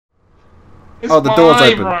Oh, the door's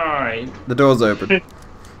open. Ride. The door's open.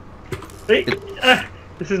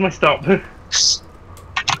 This is my stop.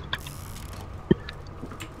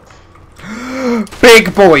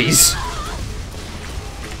 Big boys!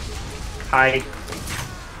 Hi.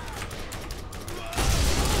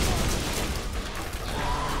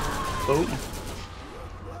 Oh.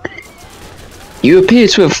 You appear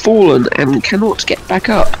to have fallen and cannot get back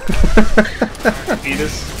up.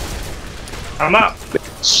 Jesus. I'm up.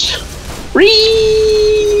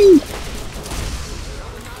 Whee!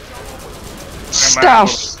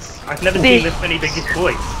 Stuff. I've never seen this many biggest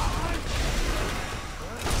boys.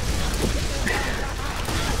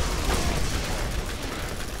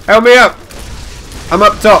 Help me up! I'm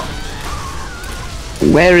up top.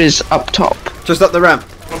 Where is up top? Just up the ramp.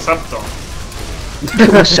 What's up, Tom?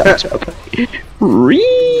 What's up top?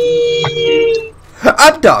 Whee!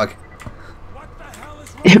 Up dog!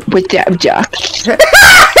 With that jack.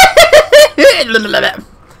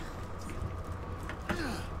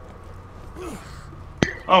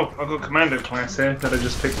 Oh, I've got Commando class here that I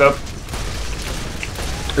just picked up.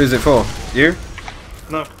 Who's it for? You?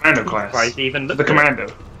 No, Commando class. Right, even the Commando.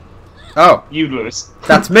 Oh. You, Lewis.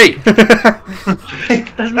 That's me! That's me!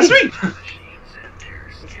 It's not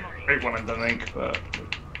a great one, I don't think, but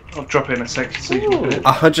I'll drop it in a sec so you can do it.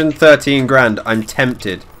 113 grand. I'm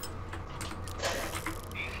tempted.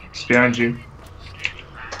 It's behind you.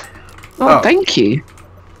 Oh, thank you.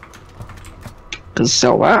 Can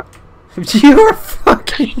sell that. You're a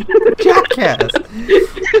fucking jackass!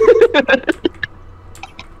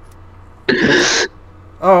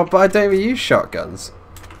 Oh, but I don't even use shotguns.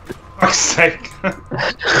 Fuck's sake.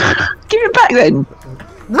 Give it back then.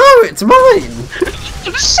 No, it's mine!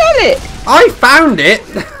 Sell it! I found it!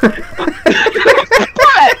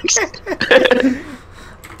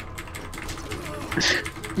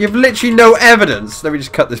 You've literally no evidence. Let me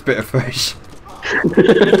just cut this bit of fish.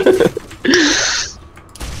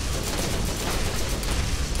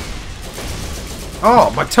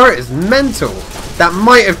 Oh, my turret is mental. That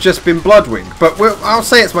might have just been Bloodwing, but I'll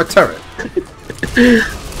say it's my turret.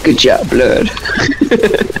 Good job, Blood.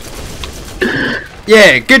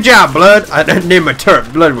 Yeah, good job, Blood. I don't name my turret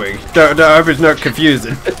Bloodwing. Don't, I hope it's not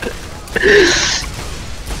confusing.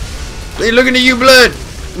 They're looking at you, Blood.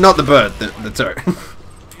 Not the bird, the turret.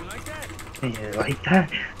 You like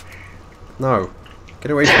that? No.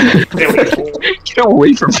 Get away from me. Get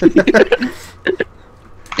away from me.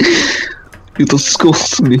 You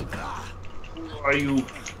disgust me. Who are you?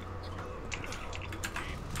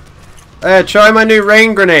 Try my new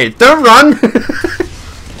rain grenade. Don't run!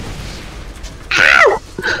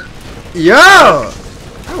 Yo!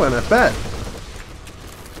 That went not bad.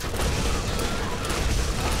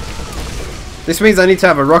 This means I need to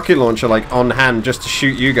have a rocket launcher like on hand just to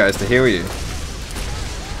shoot you guys to heal you.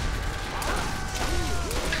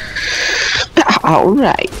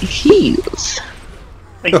 Alright, heals.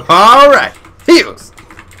 Alright, heals.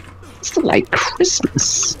 It's like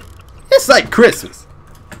Christmas. It's like Christmas.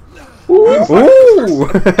 Ooh. Ooh.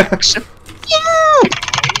 Yeah.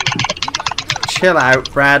 Chill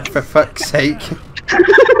out, Brad, for fuck's sake.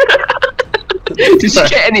 Did you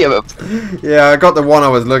get any of them? Yeah, I got the one I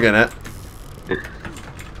was looking at.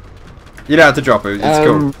 You don't have to drop it, it's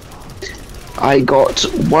cool. I got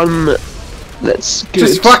one that's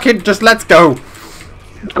good. Just let's go.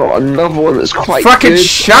 Got another one that's quite fucking good.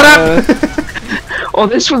 Shut up! Oh,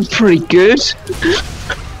 this one's pretty good.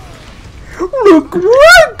 Look what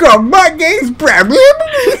I got, my game's Brad.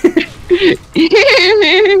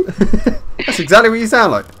 That's exactly what you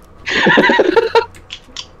sound like.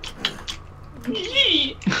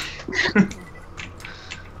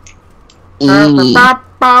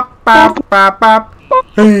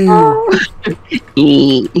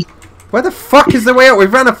 Where the fuck is the way out?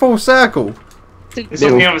 We've ran a full circle. It's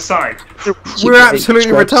on the other side. We're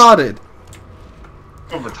absolutely retarded.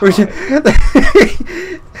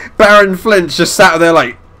 Baron Flynt just sat there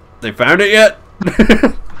like, they found it yet?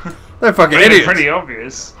 They're fucking idiots. Pretty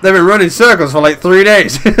obvious. They've been running circles for like 3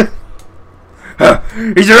 days. He's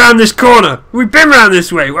around this corner. We've been round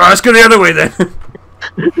this way. Well, let's go the other way then.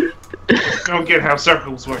 Don't get how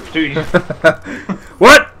circles work, do you?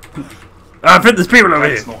 What? I think there's people over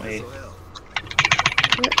here. Not here.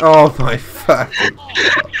 Oh my fuck.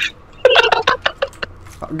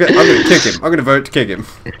 I'm gonna kick him. I'm gonna vote to kick him.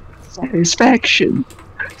 Satisfaction.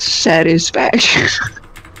 Satisfaction.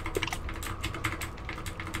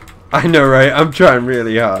 I know, right? I'm trying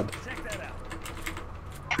really hard.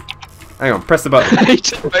 Hang on, press the button. I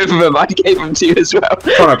took both of them. I gave them to you as well.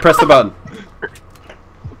 Come on, press the button.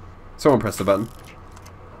 Someone press the button.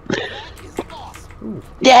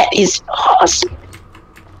 That is awesome.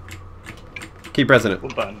 Keep pressing it.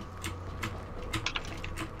 What button?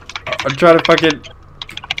 I'm trying to fucking...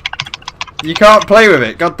 You can't play with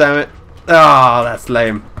it, god damn it. Ah, that's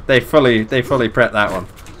lame. They fully prepped that one.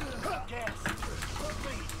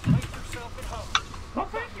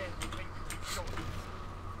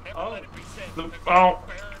 Oh.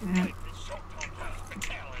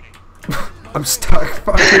 I'm stuck,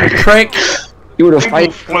 fucking prick. You would have People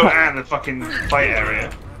fight. float out in the fucking fight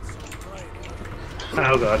area.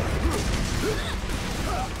 Oh god.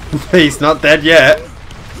 He's not dead yet.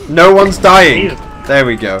 No one's dying. There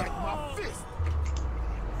we go.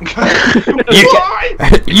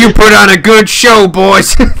 You put on a good show,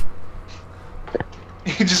 boys. You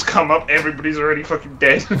just come up, everybody's already fucking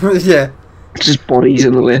dead. Yeah. Just bodies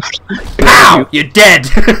in the lift. Pow! You're dead.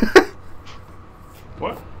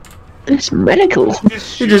 What? It's medical.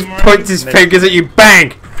 He just points his fingers at you.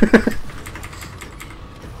 Bang!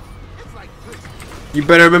 You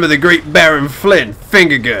better remember the great Baron Flynt.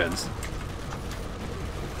 Finger guns.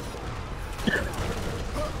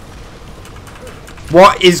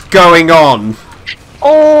 What is going on?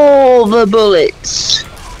 All the bullets.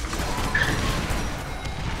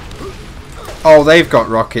 Oh, they've got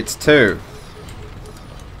rockets too.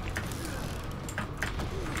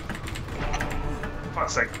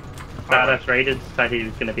 Fuck's sake. Badass Raider decided he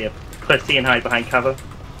was going to be a pussy and hide behind cover.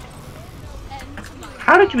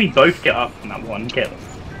 How did we both get up from that one kill?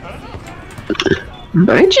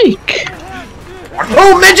 Magic.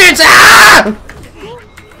 Oh, midgets! Ah!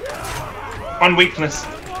 One weakness.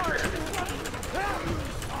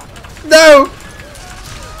 No!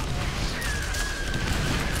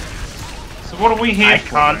 So what are we here I for?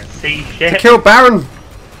 can't see shit. To kill Baron.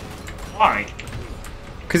 Why?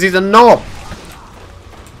 Because he's a knob.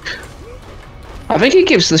 I think it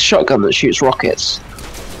gives the shotgun that shoots rockets.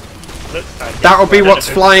 Looks like it. That'll be I don't what's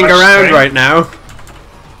know if flying flash around spray. right now.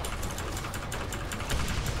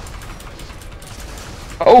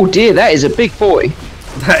 Oh dear, that is a big boy.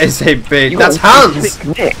 That is a big... You That's got a Hans!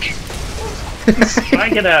 thick neck. Can I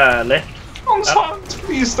get a lift? Hans, Hans,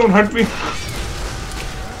 please don't hurt me.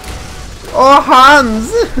 Oh,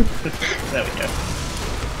 Hans! There we go.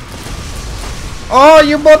 Oh,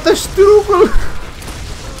 you bought the struggle!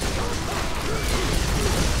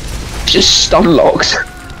 Just stun locks.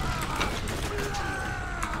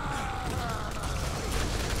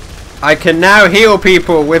 I can now heal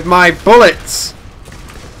people with my bullets!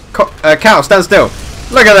 Cal, stand still.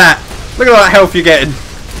 Look at that! Look at all that health you're getting.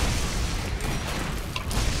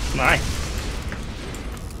 Nice.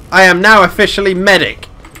 I am now officially medic.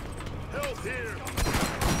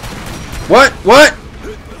 What? What?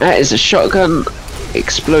 That is a shotgun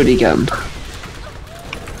explodey gun.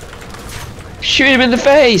 Shoot him in the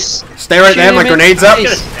face! Stay right Shoot there, my him in grenade's the up. I'm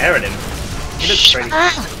gonna face. stare at him. He looks pretty.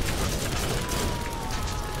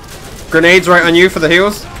 Grenades right on you for the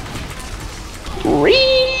heals.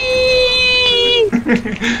 Whee!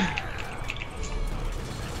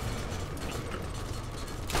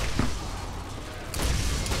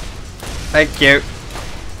 Thank you.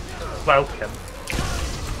 Welcome.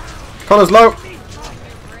 Connor's low.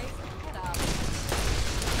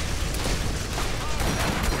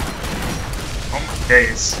 Oh my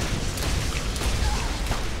days.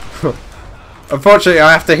 Unfortunately,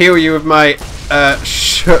 I have to heal you with my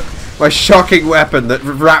my shocking weapon that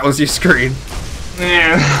rattles your screen.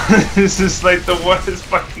 Yeah, this is like the worst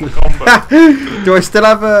fucking combo. Do I still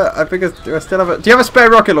have a? Do I still have a? Do you have a spare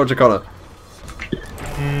rocket launcher, Connor?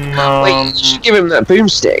 Wait, you should give him that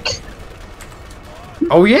boomstick.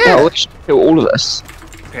 Oh yeah. Oh, it should kill all of us.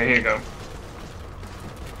 Okay, here you go.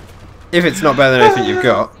 If it's not better than anything you've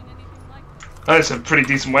got, Oh, it's a pretty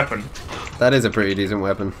decent weapon. that is a pretty decent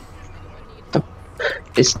weapon.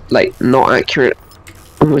 It's like not accurate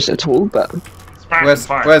almost at all, but It's back and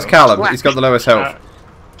fire, Where's though. Callum? He's got the lowest health.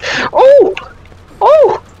 oh!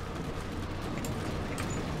 Oh!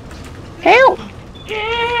 Help!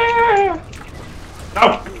 Yeah.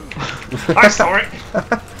 Oh! I saw it!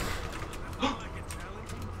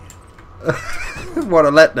 What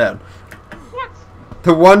a letdown.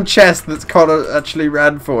 The one chest that's Connor actually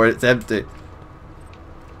ran for, it's empty.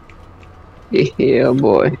 Yeah,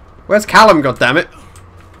 boy. Where's Callum, goddammit?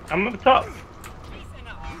 I'm at the top.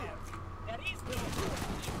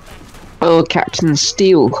 Oh, Captain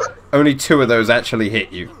Steel. Only 2 of those actually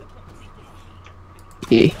hit you.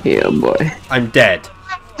 Yeah, boy. I'm dead.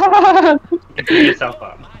 Get yourself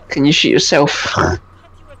up. Can you shoot yourself?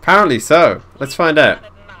 Apparently so. Let's find out.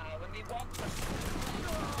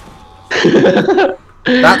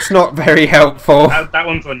 That's not very helpful. That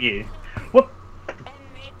one's on you. Whoop.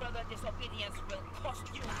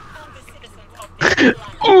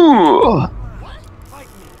 Ooh!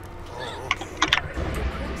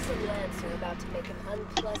 glance are about to make an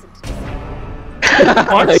unpleasant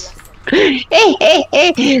What?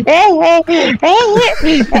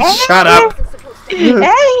 Shut up!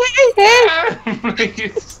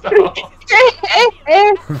 Please stop.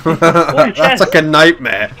 That's like a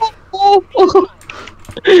nightmare.